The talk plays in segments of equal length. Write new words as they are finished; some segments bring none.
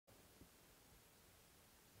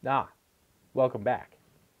Ah, welcome back.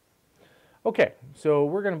 Okay, so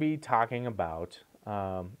we're going to be talking about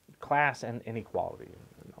class and inequality.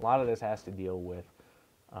 A lot of this has to deal with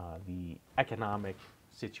the economic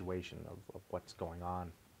situation of what's going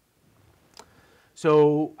on.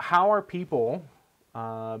 So, how are people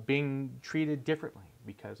being treated differently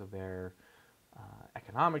because of their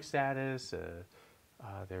economic status,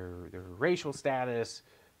 their racial status,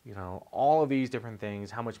 all of these different things,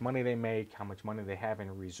 how much money they make, how much money they have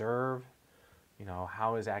in reserve,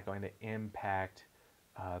 how is that going to impact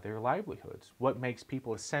their livelihoods? What makes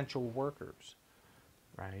people essential workers,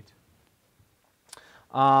 right?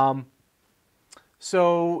 Um,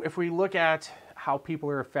 so if we look at how people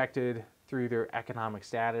are affected through their economic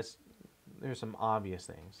status, there's some obvious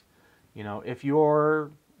things. If you're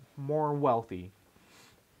more wealthy,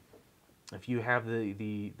 if you have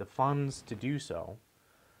the funds to do so,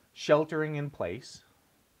 sheltering in place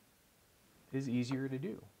is easier to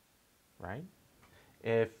do, right?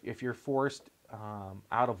 If you're forced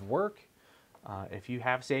out of work, if you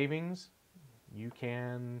have savings, you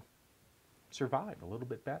can survive a little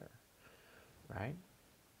bit better, right?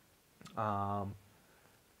 Um,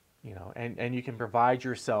 and you can provide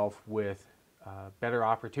yourself with better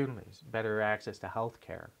opportunities, better access to health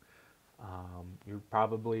care. You're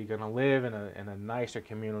probably going to live in a nicer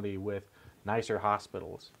community with nicer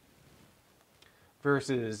hospitals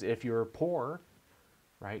versus if you're poor,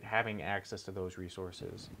 right? Having access to those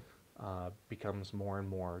resources becomes more and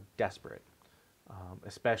more desperate,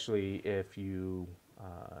 especially if you're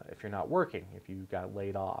not working, if you got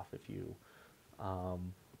laid off, if you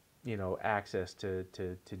access to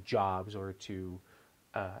jobs or to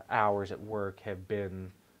hours at work have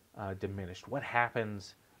been diminished. What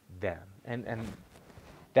happens then? And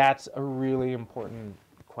that's a really important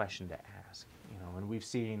question to ask. And we've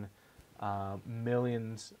seen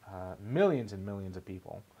millions and millions of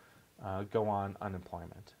people go on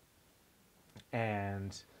unemployment,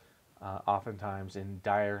 and oftentimes in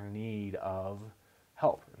dire need of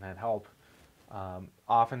help, and that help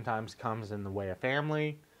oftentimes comes in the way of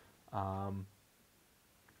family, um,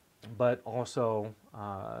 but also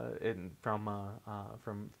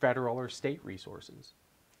from federal or state resources.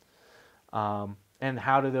 And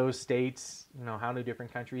how do those states, how do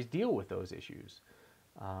different countries deal with those issues?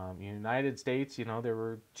 United States, there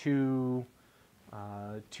were two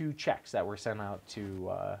checks that were sent out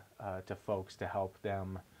to folks to help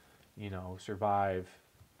them, survive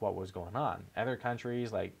what was going on. Other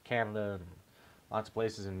countries like Canada and lots of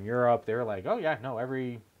places in Europe, they're like, oh yeah, no,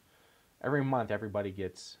 every month everybody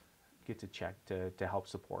gets a check to help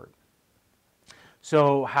support.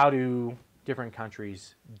 So how do different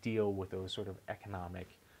countries deal with those sort of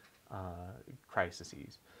economic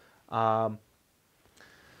crises? Um,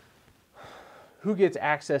 who gets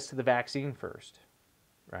access to the vaccine first,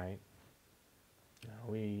 right?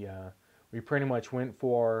 We pretty much went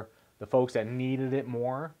for the folks that needed it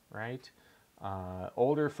more, right?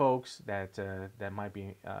 Older folks that might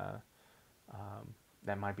be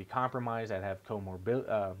compromised, that have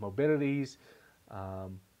comorbidities,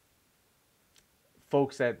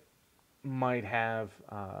 folks that might have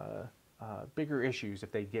bigger issues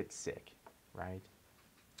if they get sick, right?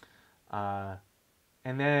 Uh,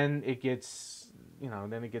 and then it gets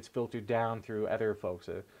filtered down through other folks,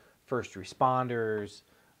 first responders,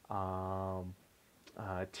 um,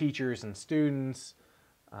 teachers and students,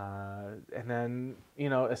 and then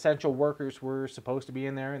essential workers were supposed to be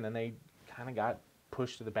in there, and then they kind of got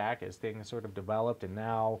pushed to the back as things sort of developed, and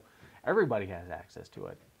now everybody has access to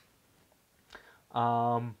it.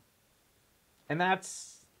 Um, and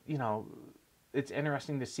that's it's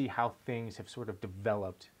interesting to see how things have sort of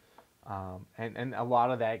developed, and a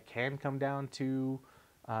lot of that can come down to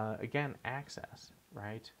again access,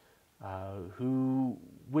 right?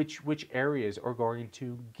 Which areas are going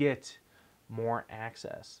to get more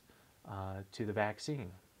access to the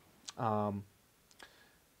vaccine? Um,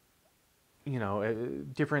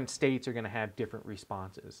 Different states are going to have different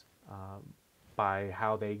responses by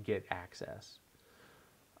how they get access.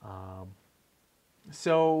 Um,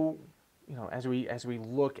 so, as we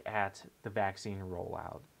look at the vaccine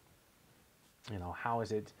rollout, how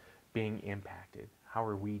is it being impacted? How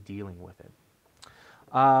are we dealing with it?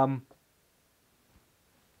 Um,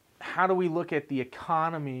 how do we look at the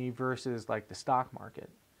economy versus like the stock market?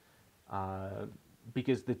 Uh,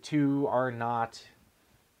 because the two are not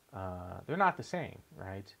they're not the same,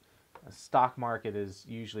 right? A stock market is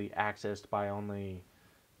usually accessed by only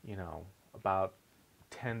about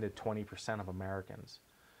 10 to 20% of Americans,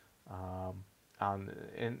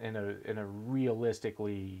 in a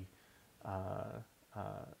realistically uh,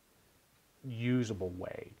 uh, usable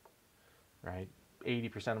way, right?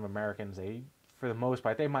 80% of Americans, they, for the most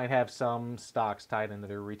part, they might have some stocks tied into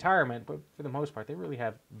their retirement, but for the most part, they really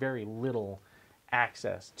have very little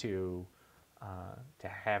access to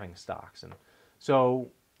having stocks. And so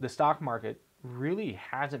the stock market really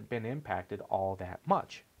hasn't been impacted all that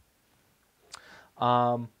much.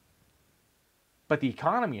 But the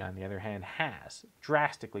economy, on the other hand, has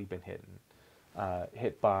drastically been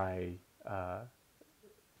hit by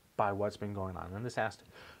what's been going on, and this has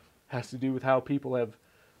to do with how people have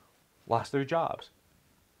lost their jobs,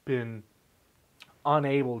 been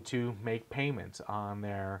unable to make payments on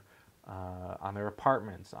their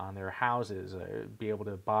apartments, on their houses, be able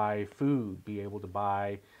to buy food, be able to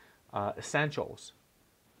buy essentials,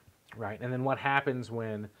 right? And then what happens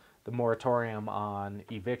when the moratorium on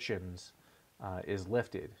evictions is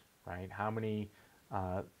lifted, right? How many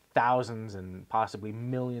thousands and possibly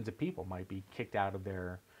millions of people might be kicked out of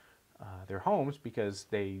their homes because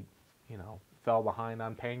they, fell behind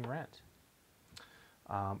on paying rent?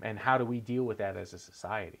 And how do we deal with that as a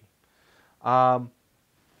society? What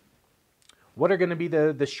are going to be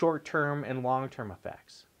the short-term and long-term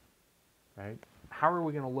effects, right? How are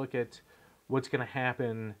we going to look at what's going to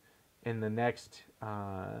happen in the next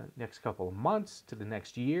couple of months, to the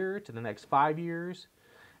next year, to the next 5 years?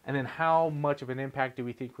 And then how much of an impact do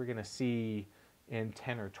we think we're going to see in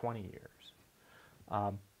 10 or 20 years?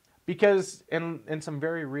 Because in some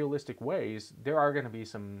very realistic ways, there are going to be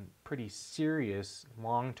some pretty serious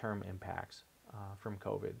long-term impacts from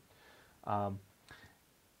COVID.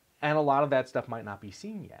 And a lot of that stuff might not be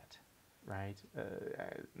seen yet, right?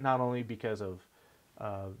 Not only because of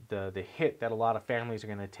the hit that a lot of families are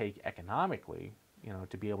going to take economically,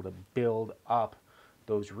 to be able to build up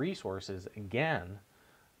those resources again,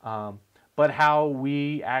 but how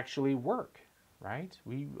we actually work, right?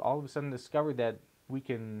 We all of a sudden discovered that we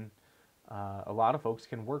can, a lot of folks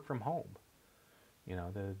can work from home.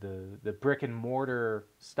 The brick and mortar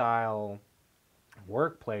style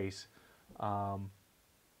workplace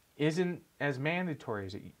isn't as mandatory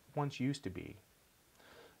as it once used to be.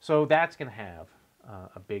 So that's going to have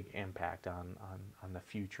a big impact on the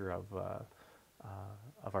future of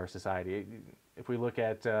our society. If we look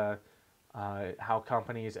at how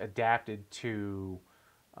companies adapted to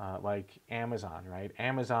like Amazon, right?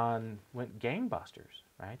 Amazon went gangbusters,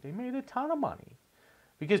 right? They made a ton of money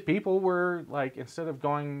because people were like, instead of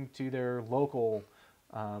going to their local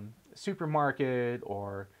supermarket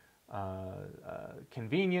or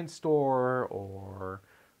convenience store or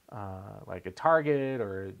like a Target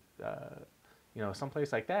or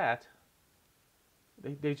someplace like that,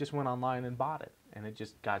 they just went online and bought it, and it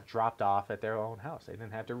just got dropped off at their own house. They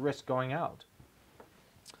didn't have to risk going out.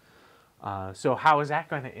 So how is that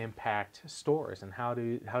going to impact stores, and how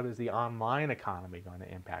does the online economy going to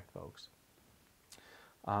impact folks?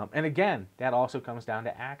 And again, that also comes down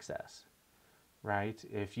to access, right?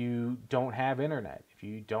 If you don't have internet, if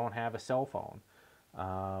you don't have a cell phone,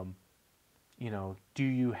 do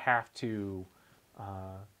you have to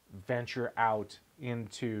venture out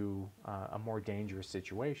into a more dangerous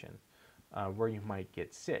situation where you might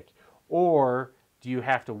get sick? Or do you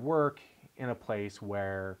have to work in a place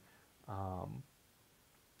where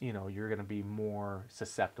you're going to be more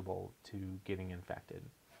susceptible to getting infected?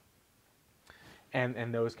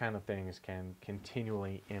 And those kind of things can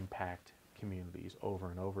continually impact communities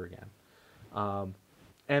over and over again.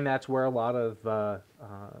 And that's where a lot of the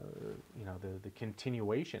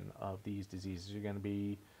continuation of these diseases are going to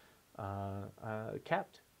be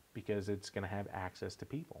kept, because it's going to have access to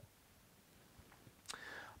people.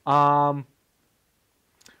 What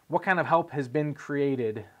kind of help has been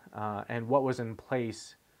created, and what was in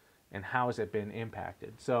place, and how has it been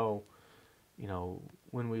impacted? So,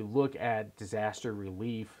 when we look at disaster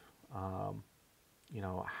relief, how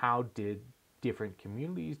did different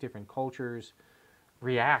communities, different cultures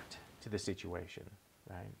react to the situation,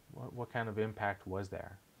 right? What kind of impact was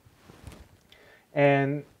there?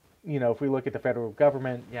 And, if we look at the federal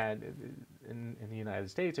government, in the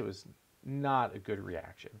United States, it was not a good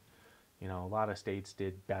reaction. A lot of states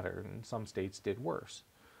did better, and some states did worse,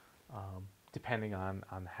 depending on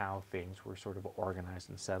how things were sort of organized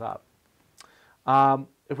and set up.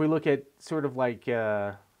 If we look at sort of like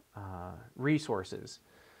resources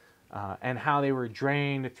and how they were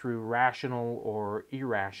drained through rational or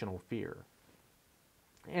irrational fear.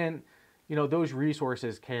 And, those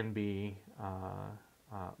resources can be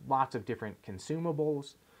lots of different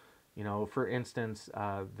consumables. For instance,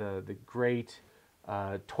 the great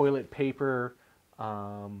toilet paper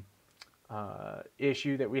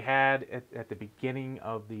issue that we had at the beginning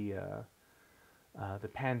of the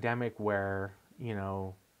pandemic, where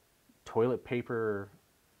toilet paper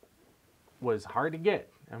was hard to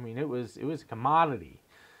get. I mean, it was a commodity.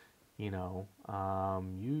 You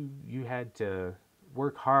had to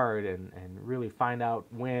work hard and really find out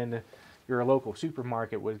when your local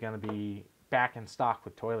supermarket was going to be back in stock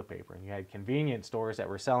with toilet paper, and you had convenience stores that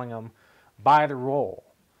were selling them by the roll.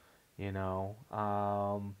 And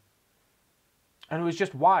it was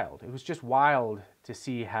just wild. It was just wild to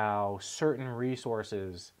see how certain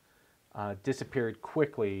resources disappeared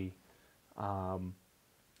quickly, and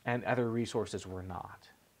other resources were not,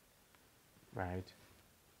 right?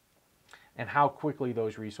 And how quickly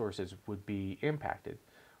those resources would be impacted.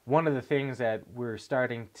 One of the things that we're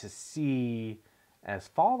starting to see as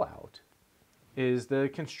fallout is the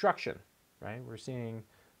construction, right? We're seeing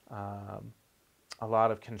a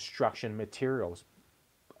lot of construction materials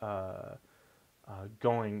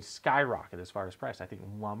going skyrocket as far as price. I think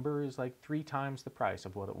lumber is like 3 times the price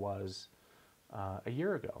of what it was a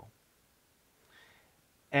year ago.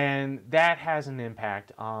 And that has an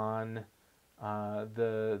impact on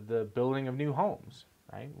the building of new homes,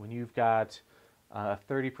 right? When you've got a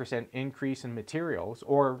 30% increase in materials,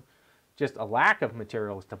 or just a lack of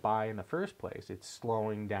materials to buy in the first place, it's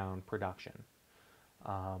slowing down production.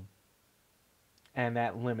 And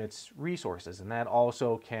that limits resources, and that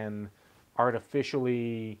also can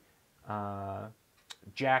artificially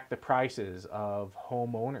jack the prices of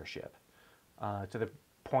home ownership to the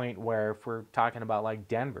point where, if we're talking about like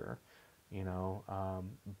Denver,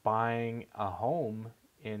 buying a home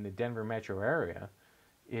in the Denver metro area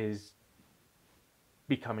is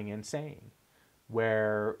becoming insane,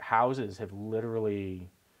 where houses have literally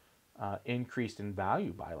increased in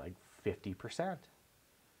value by like 50%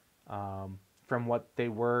 from what they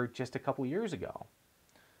were just a couple years ago.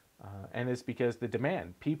 And it's because the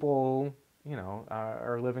demand. People,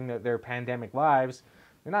 are living their pandemic lives.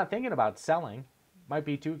 They're not thinking about selling. It might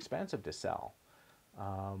be too expensive to sell.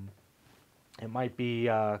 It might be,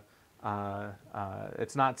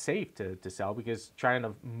 it's not safe to sell, because trying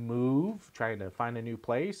to move, trying to find a new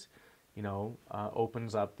place,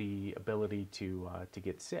 opens up the ability to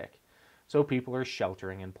get sick. So people are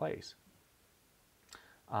sheltering in place.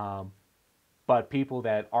 But people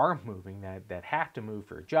that are moving, that have to move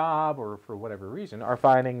for a job or for whatever reason, are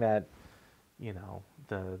finding that,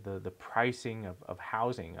 the pricing of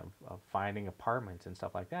housing, of finding apartments and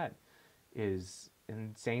stuff like that, is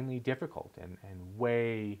insanely difficult and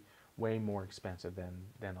way more expensive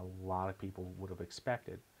than a lot of people would have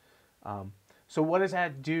expected. So what does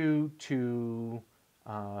that do to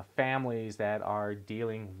families that are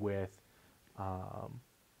dealing with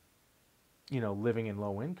living in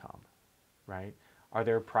low income, right? Are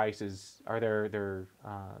their prices, are their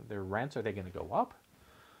rents, are they going to go up?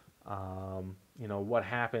 What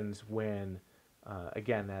happens when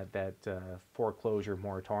again that foreclosure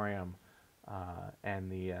moratorium and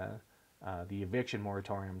the eviction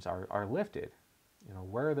moratoriums are lifted?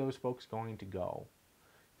 Where are those folks going to go,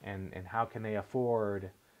 and how can they afford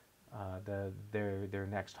their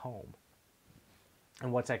next home?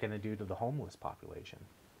 And what's that going to do to the homeless population,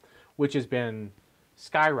 which has been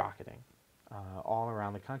skyrocketing all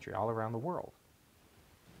around the country, all around the world?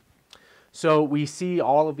 So we see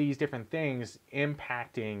all of these different things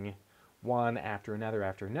impacting one after another,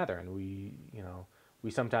 and we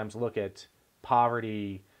sometimes look at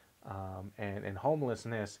poverty and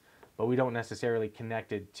homelessness, but we don't necessarily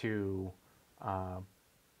connect it to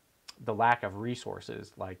the lack of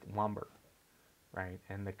resources like lumber, right?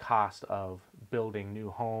 And the cost of building new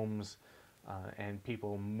homes, and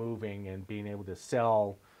people moving and being able to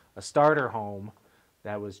sell a starter home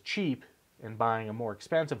that was cheap and buying a more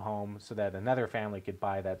expensive home so that another family could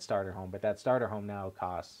buy that starter home, but that starter home now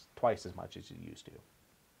costs twice as much as it used to.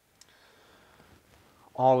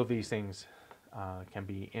 All of these things can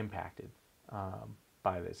be impacted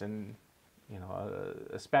by this, and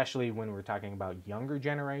especially when we're talking about younger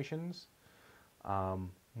generations.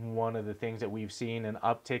 One of the things that we've seen an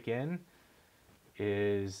uptick in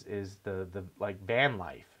is the like van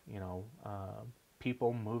life.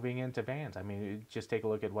 People moving into vans. I mean, just take a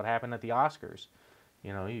look at what happened at the Oscars.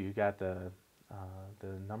 You got the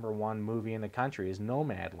 #1 movie in the country is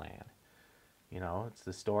Nomadland. It's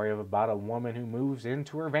the story of about a woman who moves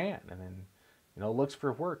into her van and then, looks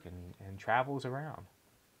for work and travels around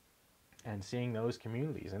and seeing those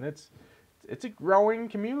communities. And it's a growing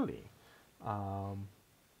community,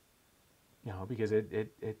 because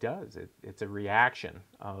it does. It's a reaction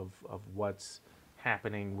of what's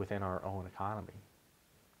happening within our own economy.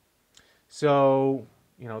 So,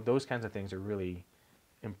 those kinds of things are really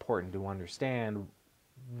important to understand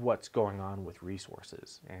what's going on with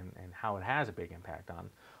resources and how it has a big impact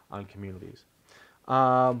on communities.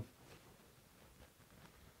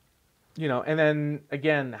 And then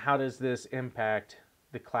again, how does this impact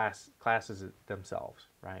the classes themselves,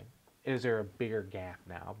 right? Is there a bigger gap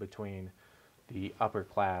now between the upper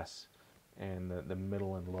class and the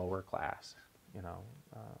middle and lower class?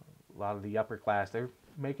 A lot of the upper class, they're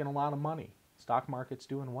making a lot of money. Stock market's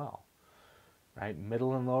doing well, right?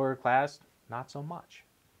 Middle and lower class, not so much.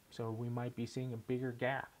 So we might be seeing a bigger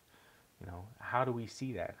gap. How do we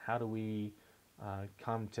see that? How do we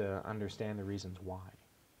come to understand the reasons why?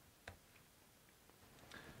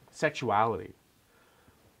 Sexuality.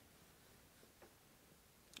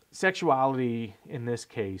 Sexuality in this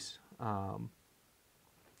case, I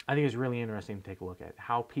think is really interesting to take a look at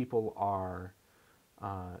how people are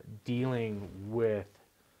dealing with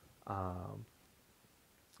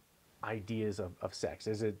ideas of sex.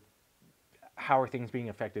 How are things being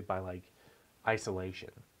affected by like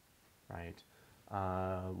isolation, right?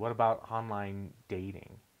 What about online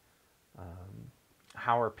dating?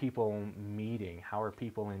 How are people meeting? How are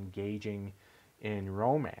people engaging in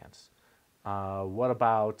romance? What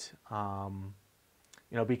about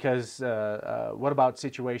what about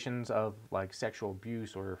situations of like sexual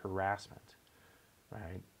abuse or harassment,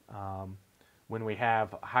 right? When we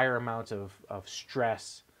have higher amounts of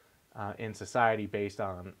stress in society based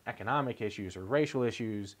on economic issues or racial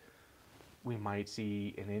issues, we might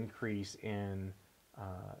see an increase in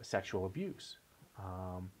sexual abuse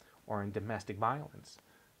or in domestic violence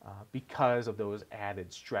because of those added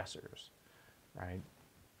stressors, right?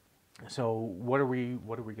 So what are we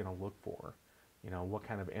going to look for? What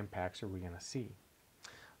kind of impacts are we going to see?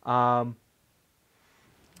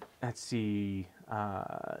 Let's see.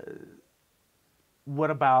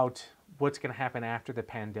 What about what's going to happen after the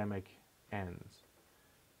pandemic ends?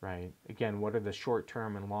 Right. Again, what are the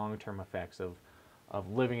short-term and long-term effects of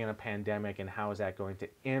living in a pandemic, and how is that going to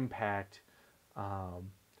impact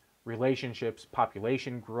relationships,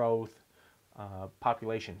 population growth,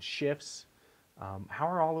 population shifts? How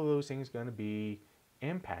are all of those things going to be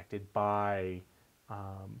impacted by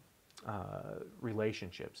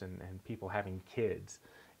relationships and people having kids?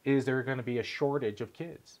 Is there going to be a shortage of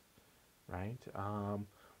kids, right?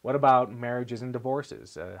 What about marriages and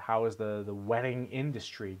divorces? How is the wedding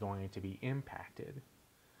industry going to be impacted?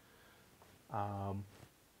 All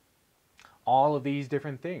of these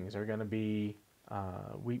different things are going to be,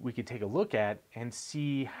 we could take a look at and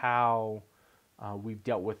see how we've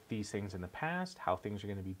dealt with these things in the past, how things are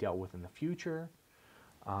going to be dealt with in the future.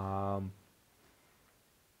 And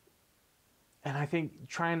I think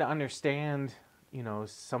trying to understand,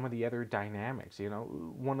 some of the other dynamics,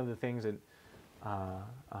 one of the things that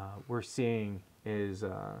we're seeing is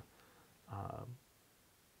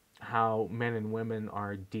how men and women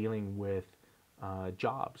are dealing with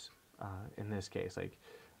jobs in this case, like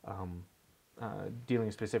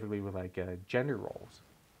dealing specifically with like gender roles.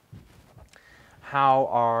 How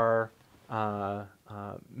are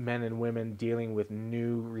men and women dealing with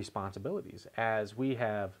new responsibilities as we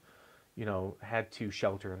have, had to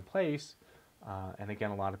shelter in place, and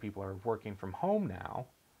again, a lot of people are working from home now.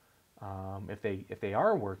 If they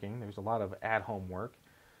are working, there's a lot of at-home work.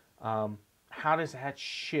 How does that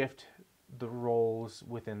shift the roles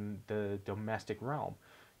within the domestic realm?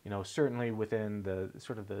 Certainly within the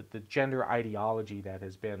sort of the gender ideology that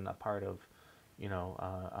has been a part of,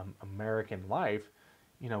 American life.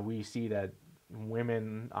 We see that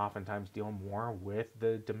women oftentimes deal more with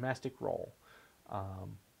the domestic role,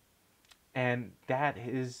 and that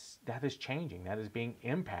is changing. That is being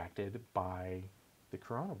impacted by the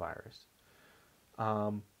coronavirus.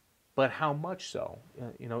 But how much so?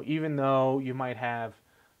 Even though you might have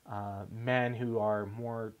men who are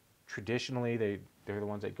more traditionally, they're the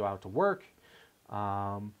ones that go out to work,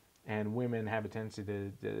 and women have a tendency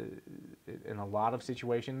to in a lot of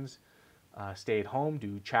situations, stay at home,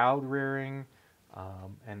 do child rearing,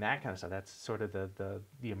 and that kind of stuff. That's sort of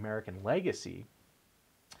the American legacy,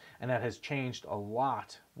 and that has changed a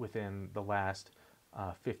lot within the last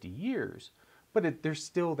 50 years. But there's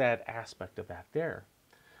still that aspect of that there.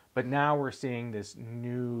 But now we're seeing this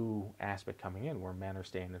new aspect coming in where men are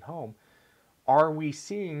staying at home. Are we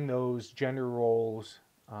seeing those gender roles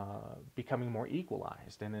becoming more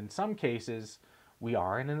equalized? And in some cases, we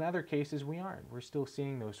are, and in other cases, we aren't. We're still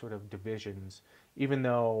seeing those sort of divisions, even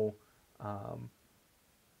though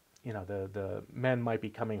the men might be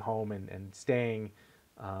coming home and staying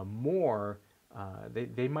more.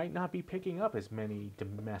 They might not be picking up as many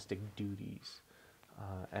domestic duties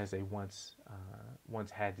as they once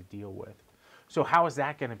had to deal with. So how is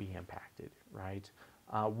that going to be impacted, right?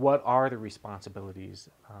 What are the responsibilities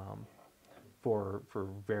for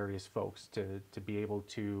various folks to be able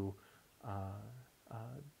to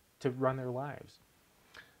run their lives?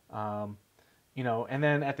 Um, you know, and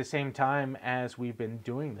then at the same time as we've been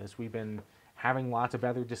doing this, we've been having lots of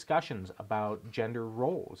other discussions about gender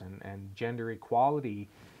roles and gender equality,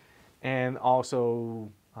 and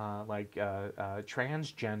also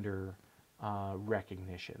transgender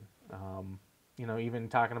recognition. You know, even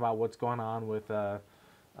talking about what's going on with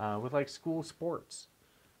like school sports.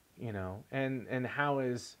 You know, and how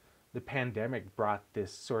is the pandemic brought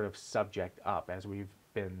this sort of subject up as we've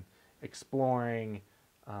been exploring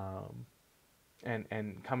um,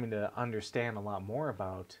 and coming to understand a lot more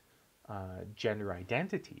about gender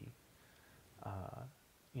identity. Uh,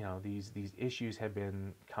 you know, these issues have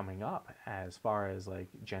been coming up as far as like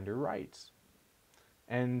gender rights,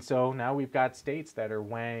 and so now we've got states that are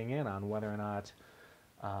weighing in on whether or not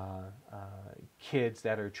uh, uh, kids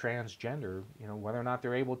that are transgender, you know, whether or not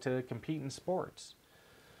they're able to compete in sports,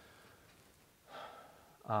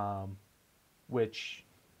 um, which,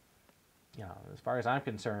 you know, as far as I'm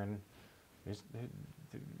concerned, there's,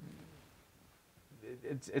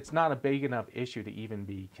 it's not a big enough issue to even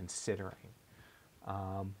be considering.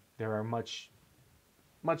 There are much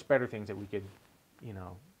better things that we could, you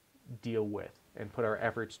know, deal with and put our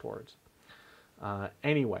efforts towards.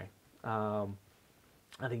 Anyway,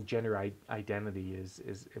 I think gender identity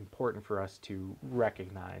is important for us to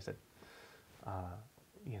recognize that,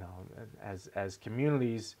 you know, as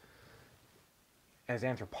communities, as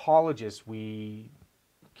anthropologists, we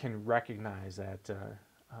can recognize that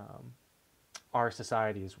our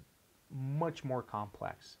society is much more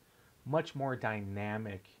complex, much more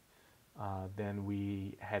dynamic than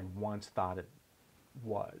we had once thought it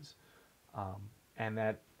was, and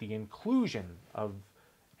that the inclusion of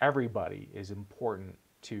everybody is important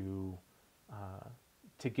uh,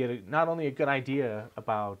 to get not only a good idea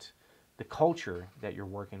about the culture that you're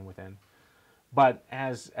working within, but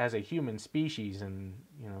as a human species, and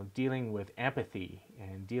you know, dealing with empathy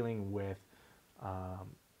and dealing with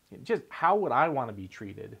um, just how would I want to be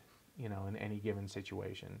treated, you know, in any given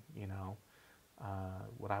situation, you know,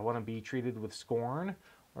 would I want to be treated with scorn,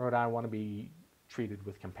 or would I want to be treated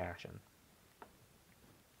with compassion?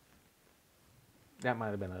 That might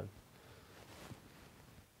have been a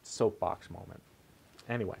soapbox moment.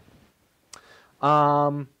 Anyway,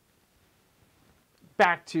 um,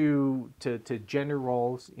 back to gender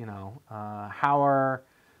roles. You know, how are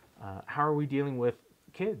we dealing with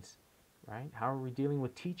kids, right? How are we dealing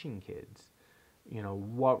with teaching kids? You know,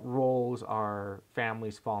 what roles are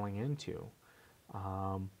families falling into,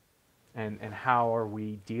 um, and how are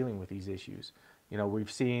we dealing with these issues? You know,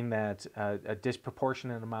 we've seen that a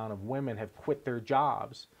disproportionate amount of women have quit their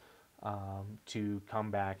jobs to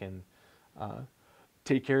come back and uh,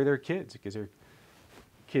 take care of their kids because their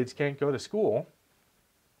kids can't go to school.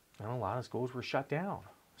 You know, a lot of schools were shut down.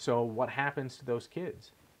 So what happens to those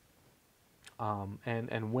kids?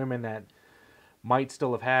 And women that might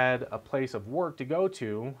still have had a place of work to go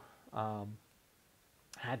to um,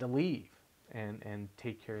 had to leave and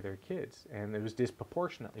take care of their kids. And it was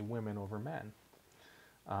disproportionately women over men.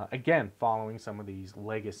 Again, following some of these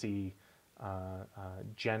legacy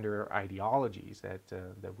gender ideologies that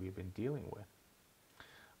we've been dealing with.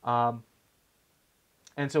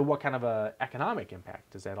 And so what kind of a economic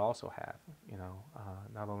impact does that also have? You know,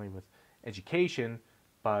 not only with education,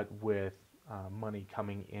 but with money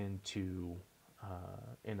coming into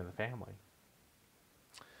the family.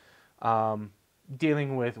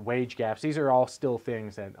 Dealing with wage gaps. These are all still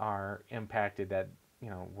things that are impacted that, you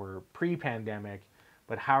know, were pre-pandemic,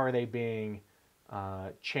 but how are they being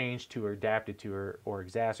changed to or adapted to or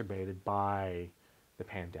exacerbated by the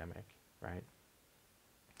pandemic, right?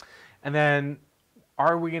 And then,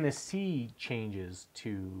 are we going to see changes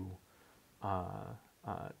to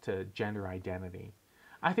gender identity?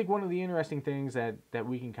 I think one of the interesting things that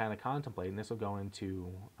we can kind of contemplate, and this will go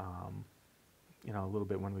into you know, a little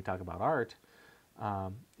bit when we talk about art,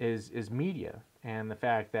 is media and the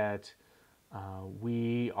fact that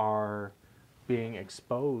we are being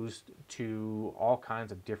exposed to all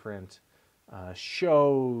kinds of different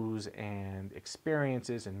shows and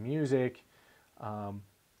experiences and music,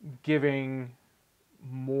 giving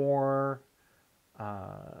more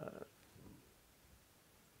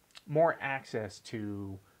more access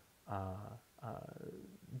to uh, uh,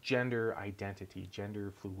 gender identity,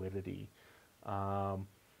 gender fluidity, um,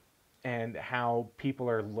 and how people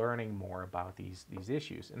are learning more about these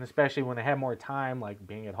issues. And especially when they have more time, like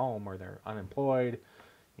being at home or they're unemployed,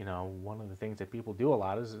 you know, one of the things that people do a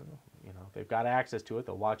lot is, you know, if they've got access to it,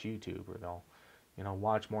 they'll watch YouTube or they'll, you know,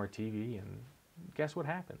 watch more TV. And guess what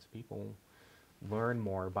happens? People learn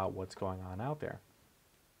more about what's going on out there.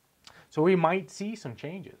 So we might see some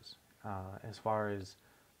changes as far as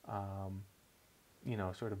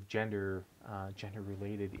sort of gender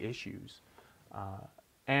related issues,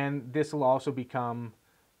 and this will also become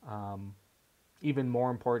even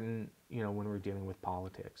more important, when we're dealing with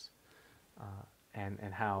politics,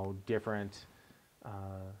 and how different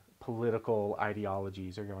political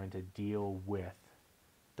ideologies are going to deal with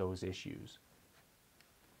those issues.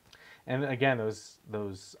 And again,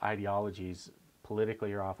 those ideologies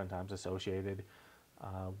politically are oftentimes associated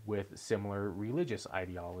with similar religious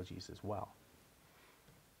ideologies as well.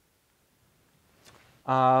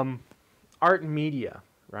 Art and media,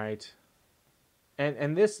 right?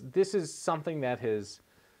 And this is something that has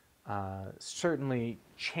certainly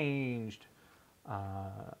changed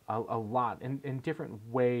a lot in different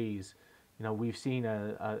ways. We've seen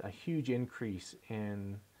a huge increase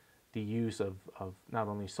in the use of not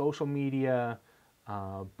only social media,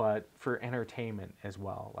 but for entertainment as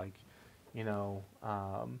well, like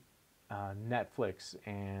Netflix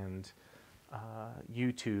and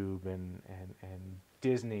YouTube and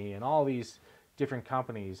Disney and all these different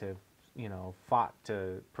companies have fought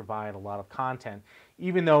to provide a lot of content,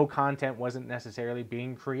 even though content wasn't necessarily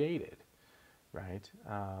being created, right?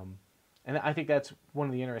 And I think that's one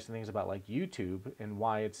of the interesting things about like YouTube and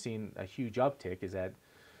why it's seen a huge uptick is that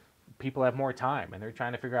people have more time and they're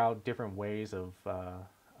trying to figure out different ways of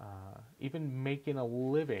even making a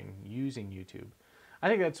living using YouTube. I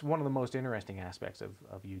think that's one of the most interesting aspects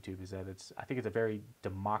of YouTube is that I think it's a very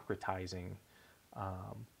democratizing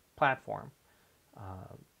platform,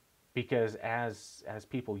 because as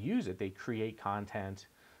people use it, they create content,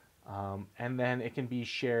 and then it can be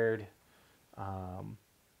shared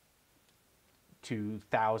to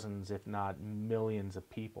thousands, if not millions, of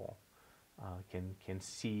people. Can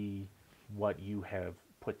see what you have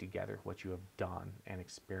put together, what you have done and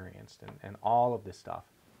experienced, and all of this stuff.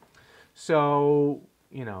 So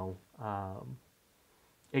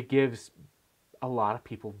it gives a lot of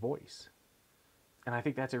people voice, and I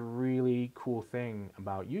think that's a really cool thing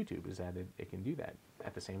about YouTube is that it can do that.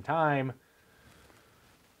 At the same time,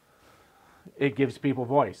 it gives people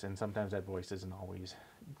voice, and sometimes that voice isn't always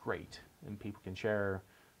great, and people can share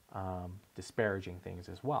disparaging things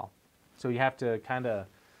as well. So you have to kind of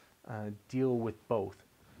deal with both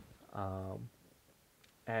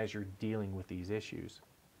as you're dealing with these issues.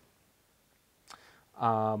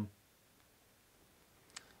 What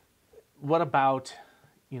about,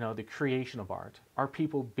 the creation of art? Are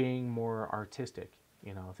people being more artistic?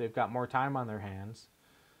 If they've got more time on their hands,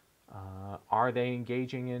 are they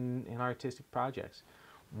engaging in artistic projects?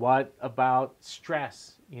 What about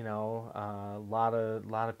stress? A lot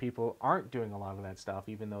of people aren't doing a lot of that stuff,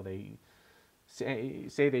 even though they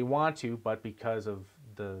say they want to, but because of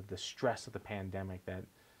the stress of the pandemic, that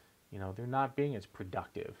they're not being as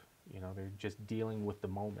productive. They're just dealing with the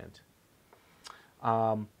moment.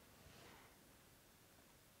 How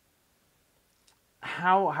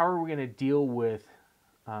are we going to deal with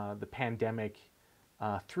the pandemic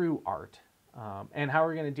through art, and how are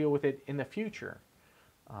we going to deal with it in the future?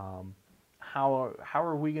 How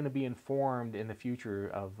are we going to be informed in the future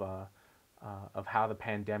of how the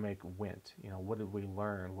pandemic went? What did we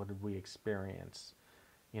learn? What did we experience?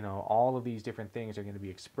 All of these different things are going to be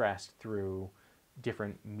expressed through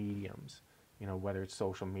different mediums. Whether it's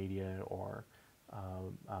social media or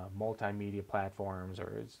multimedia platforms,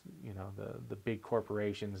 or it's the big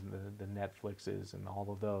corporations and the Netflixes and all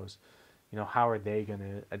of those. How are they going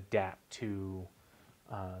to adapt to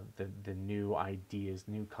the new ideas,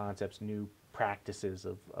 new concepts, new practices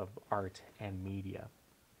of art and media?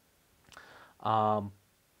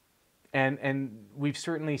 And we've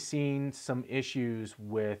certainly seen some issues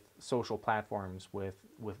with social platforms with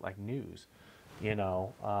like news.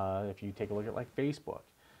 If you take a look at like Facebook,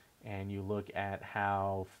 and you look at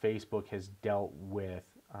how Facebook has dealt with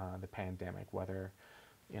the pandemic, whether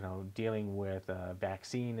dealing with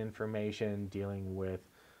vaccine information, dealing with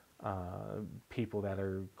people that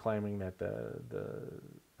are claiming that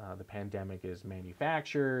the pandemic is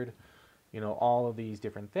manufactured, all of these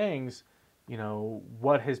different things.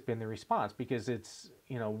 What has been the response? Because it's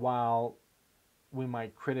while we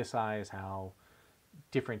might criticize how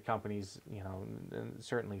different companies, and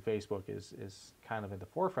certainly Facebook is kind of at the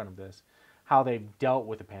forefront of this, how they've dealt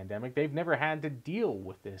with the pandemic. They've never had to deal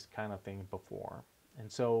with this kind of thing before.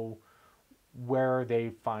 And so where are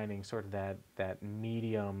they finding sort of that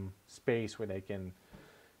medium space where they can,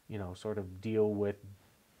 sort of deal with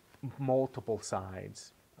multiple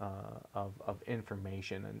sides of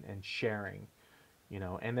information and sharing,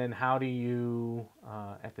 and then how do you,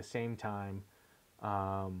 at the same time,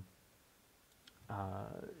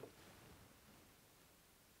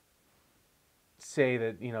 say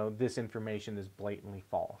that this information is blatantly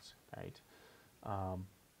false, right?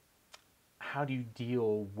 how do you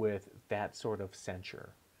deal with that sort of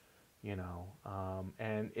censure? You know,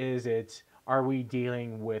 and are we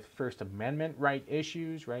dealing with First Amendment right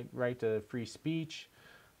issues, right to free speech,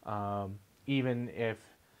 even if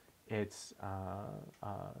it's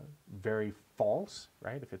very false,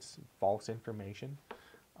 right? If it's false information,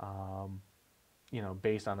 you know,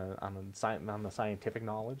 based on on the scientific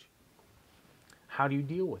knowledge, how do you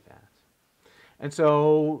deal with that? And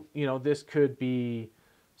so, you know, this could be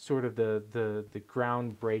sort of the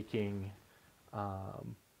groundbreaking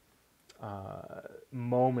um,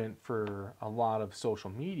 moment for a lot of social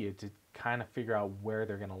media to kind of figure out where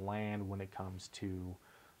they're going to land when it comes to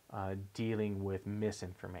dealing with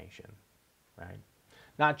misinformation, right?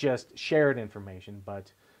 Not just shared information,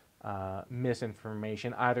 but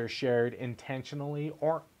misinformation, either shared intentionally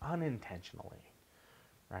or unintentionally,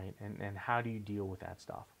 right? And how do you deal with that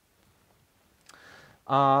stuff?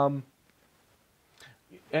 Um,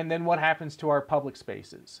 and then what happens to our public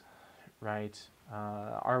spaces, right?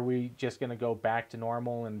 Are we just going to go back to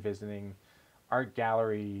normal and visiting art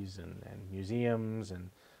galleries and museums and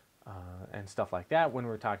stuff like that when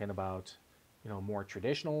we're talking about, you know, more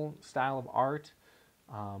traditional style of art,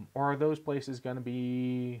 or are those places going to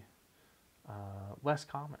be less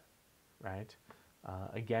common, right?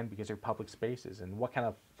 Again, because they're public spaces, and what kind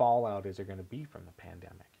of fallout is there going to be from the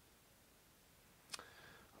pandemic?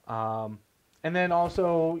 And then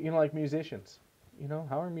also, you know, like musicians, you know,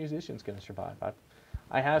 how are musicians going to survive?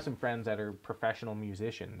 I have some friends that are professional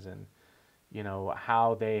musicians, and you know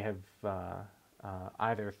how they have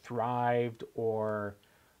either thrived or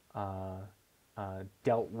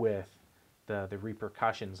dealt with the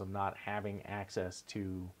repercussions of not having access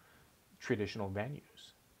to traditional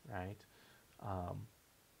venues, right? Um,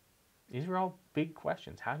 these are all big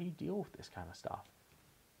questions. How do you deal with this kind of stuff?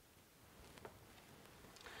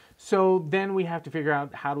 So then we have to figure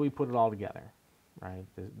out, how do we put it all together, right?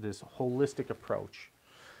 This holistic approach.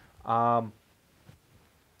 And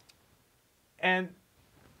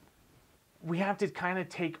we have to kind of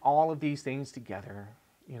take all of these things together.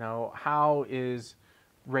 You know, how is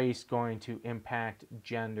race going to impact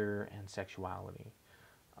gender and sexuality?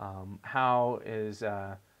 How is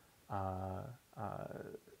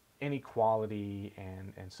inequality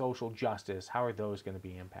and social justice, how are those going to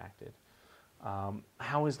be impacted?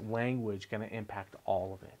 How is language going to impact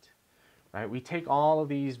all of it? Right? We take all of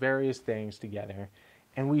these various things together,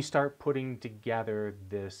 and we start putting together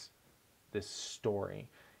this story,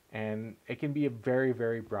 and it can be a very,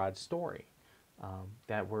 very broad story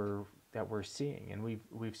that we're seeing, and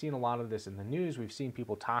we've seen a lot of this in the news. We've seen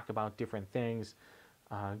people talk about different things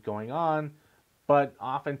going on, but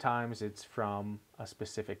oftentimes it's from a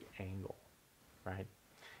specific angle, right?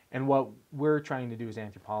 And what we're trying to do as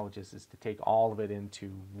anthropologists is to take all of it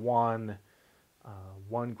into one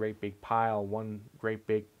great big pile, one great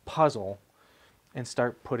big puzzle, and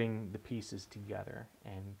start putting the pieces together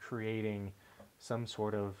and creating some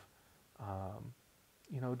sort of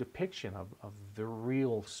you know, depiction of the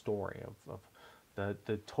real story, of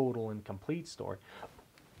the total and complete story.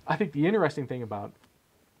 I think the interesting thing about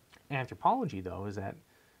anthropology, though, is that,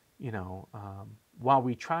 you know, while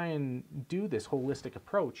we try and do this holistic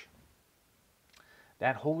approach,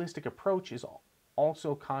 that holistic approach is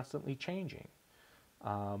also constantly changing,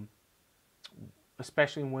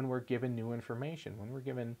 especially when we're given new information, when we're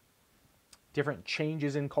given different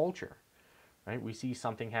changes in culture, right? We see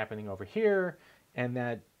something happening over here, and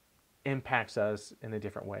that impacts us in a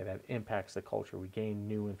different way. That impacts the culture. We gain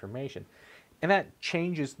new information, and that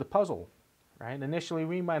changes the puzzle, right? Initially,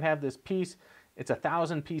 we might have this piece. It's a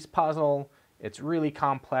 1,000-piece puzzle. It's really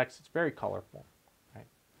complex. It's very colorful, right?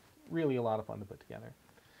 Really a lot of fun to put together.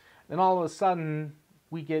 Then all of a sudden,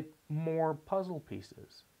 we get more puzzle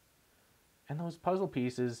pieces. And those puzzle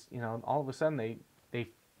pieces, you know, all of a sudden they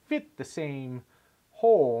fit the same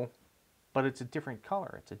whole, but it's a different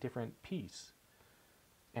color. It's a different piece.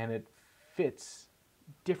 And it fits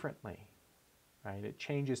differently, right? It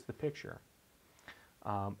changes the picture.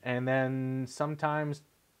 And then sometimes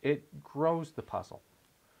it grows the puzzle,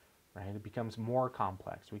 right? It becomes more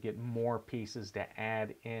complex. We get more pieces to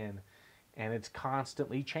add in, and it's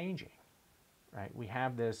constantly changing, right? We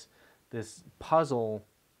have this puzzle,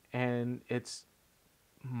 and it's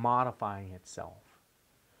modifying itself.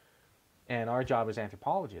 And our job as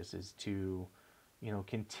anthropologists is to, you know,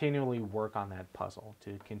 continually work on that puzzle,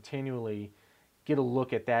 to continually get a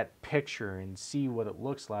look at that picture and see what it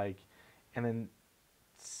looks like, and then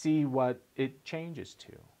see what it changes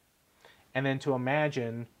to. And then to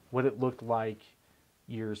imagine what it looked like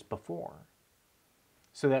years before,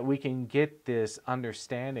 so that we can get this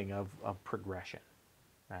understanding of progression,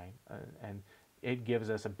 right? And it gives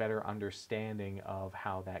us a better understanding of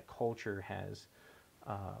how that culture has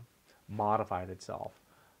modified itself.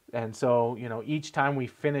 And so, each time we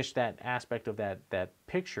finish that aspect of that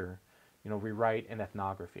picture, we write an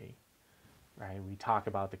ethnography, right? We talk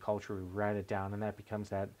about the culture, we write it down, and that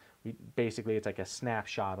becomes basically it's like a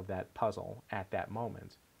snapshot of that puzzle at that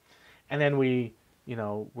moment. And then we're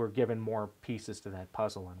given more pieces to that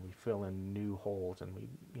puzzle, and we fill in new holes, and we,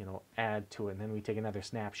 add to it, and then we take another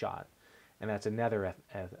snapshot, and that's another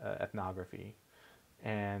ethnography.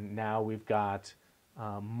 And now we've got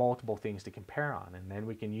multiple things to compare on, and then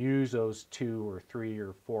we can use those 2 or 3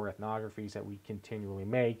 or 4 ethnographies that we continually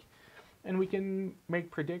make, and we can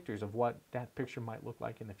make predictors of what that picture might look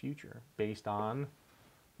like in the future based on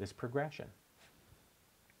this progression.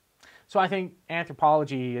 So I think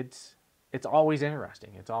anthropology, it's always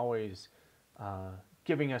interesting. It's always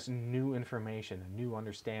giving us new information, a new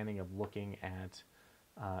understanding of looking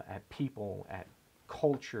at people, at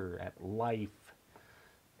culture, at life,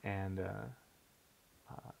 and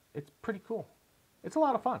it's pretty cool. It's a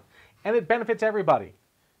lot of fun, and it benefits everybody.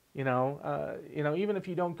 Even if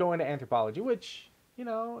you don't go into anthropology, which,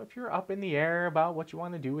 if you're up in the air about what you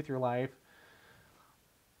want to do with your life,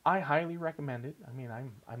 I highly recommend it. I mean,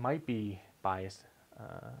 I might be biased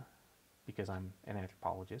because I'm an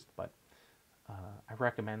anthropologist, but I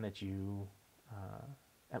recommend that you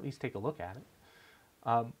at least take a look at it.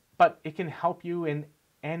 But it can help you in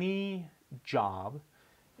any job,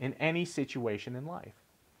 in any situation in life.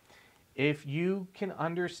 If you can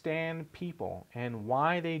understand people and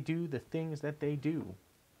why they do the things that they do,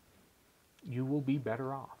 you will be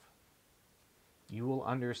better off. You will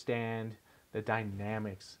understand the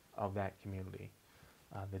dynamics of that community,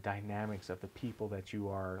 the dynamics of the people that you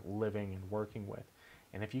are living and working with.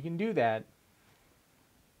 And if you can do that,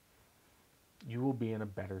 you will be in a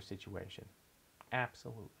better situation.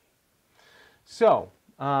 Absolutely. So,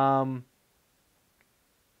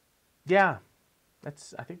 yeah.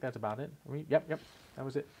 I think that's about it. Yep, that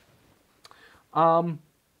was it.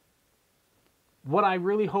 What I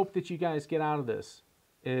really hope that you guys get out of this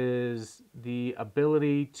is the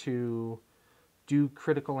ability to do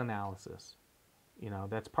critical analysis.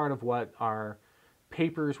 That's part of what our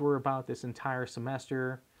papers were about this entire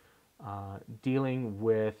semester, dealing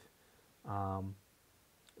with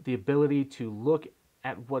the ability to look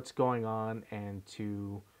at what's going on and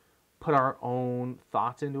to put our own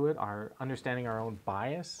thoughts into it, understanding our own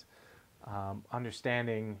bias,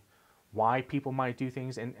 understanding why people might do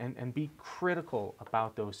things, and be critical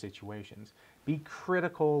about those situations. Be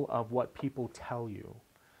critical of what people tell you.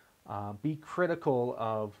 Be critical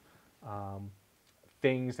of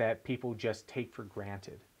things that people just take for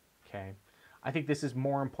granted. Okay, I think this is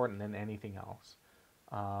more important than anything else.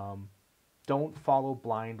 Don't follow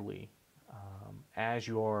blindly as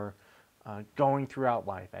you're going throughout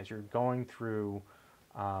life, as you're going through,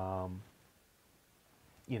 all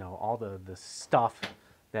the stuff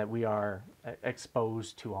that we are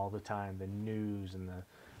exposed to all the time, the news and the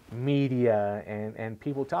media and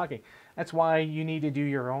people talking. That's why you need to do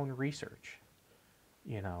your own research,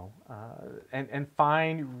 and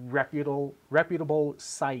find reputable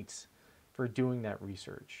sites for doing that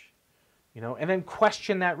research, and then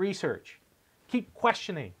question that research. Keep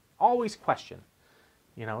questioning. Always question.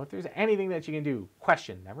 If there's anything that you can do,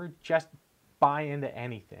 question. Never just buy into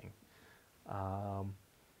anything.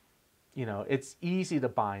 It's easy to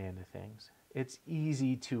buy into things. It's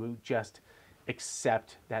easy to just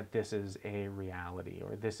accept that this is a reality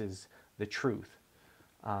or this is the truth.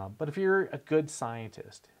 But if you're a good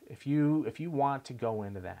scientist, if you want to go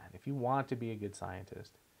into that, if you want to be a good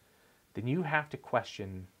scientist, then you have to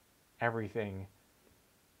question everything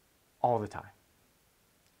all the time.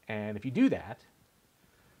 And if you do that,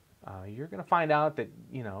 you're going to find out that,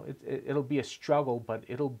 it'll be a struggle, but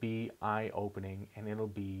it'll be eye-opening and it'll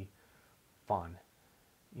be fun,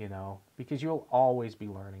 because you'll always be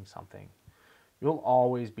learning something. You'll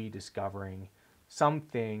always be discovering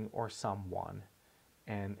something or someone,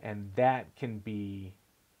 and that can be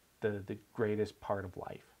the greatest part of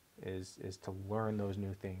life is to learn those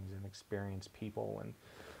new things and experience people and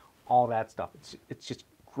all that stuff. It's just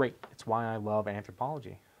great. It's why I love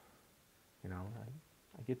anthropology.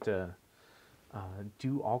 I get to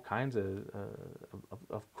do all kinds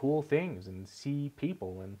of cool things and see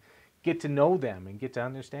people and get to know them and get to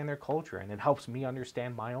understand their culture, and it helps me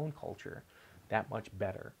understand my own culture that much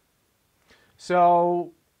better.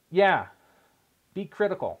 So, yeah, be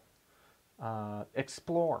critical,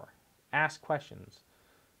 explore, ask questions.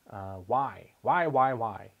 Why?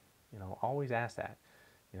 Always ask that.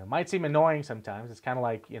 It might seem annoying sometimes. It's kind of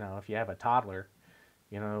like, if you have a toddler,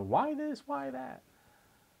 why this, why that?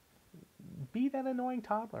 be that annoying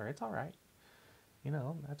toddler. It's all right. You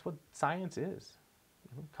know, that's what science is.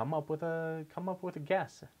 You know, come up with a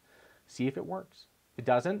guess. See if it works. If it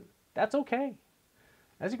doesn't, that's okay.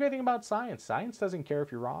 That's the great thing about science. Science doesn't care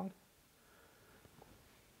if you're wrong.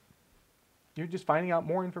 You're just finding out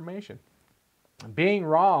more information. Being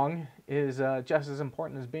wrong is just as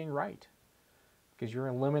important as being right, because you're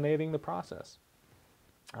eliminating the process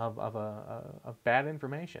of bad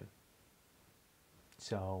information.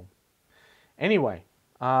 So, anyway,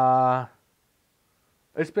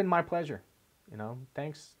 it's been my pleasure. You know,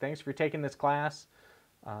 thanks for taking this class.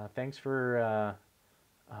 Thanks for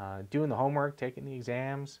doing the homework, taking the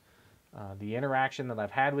exams. The interaction that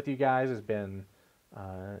I've had with you guys has been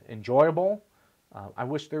enjoyable. I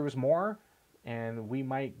wish there was more, and we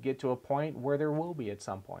might get to a point where there will be at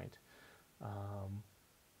some point,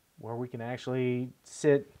 where we can actually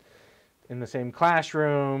sit in the same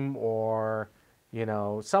classroom or, you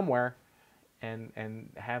know, somewhere and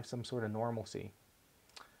have some sort of normalcy.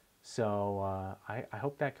 So I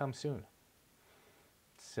hope that comes soon.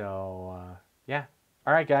 So yeah.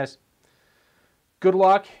 All right, guys. Good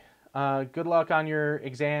luck. Good luck on your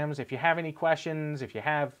exams. If you have any questions, if you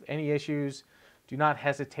have any issues, do not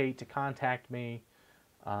hesitate to contact me.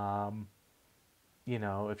 You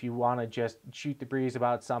know, if you want to just shoot the breeze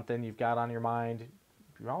about something you've got on your mind,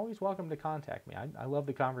 you're always welcome to contact me. I love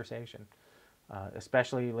the conversation,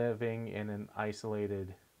 especially living in an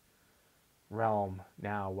isolated realm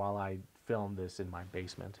now while I film this in my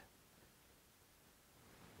basement.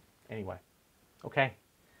 Anyway, okay.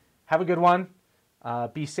 Have a good one.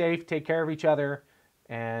 Be safe. Take care of each other.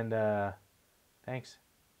 And thanks.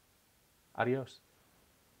 Adios.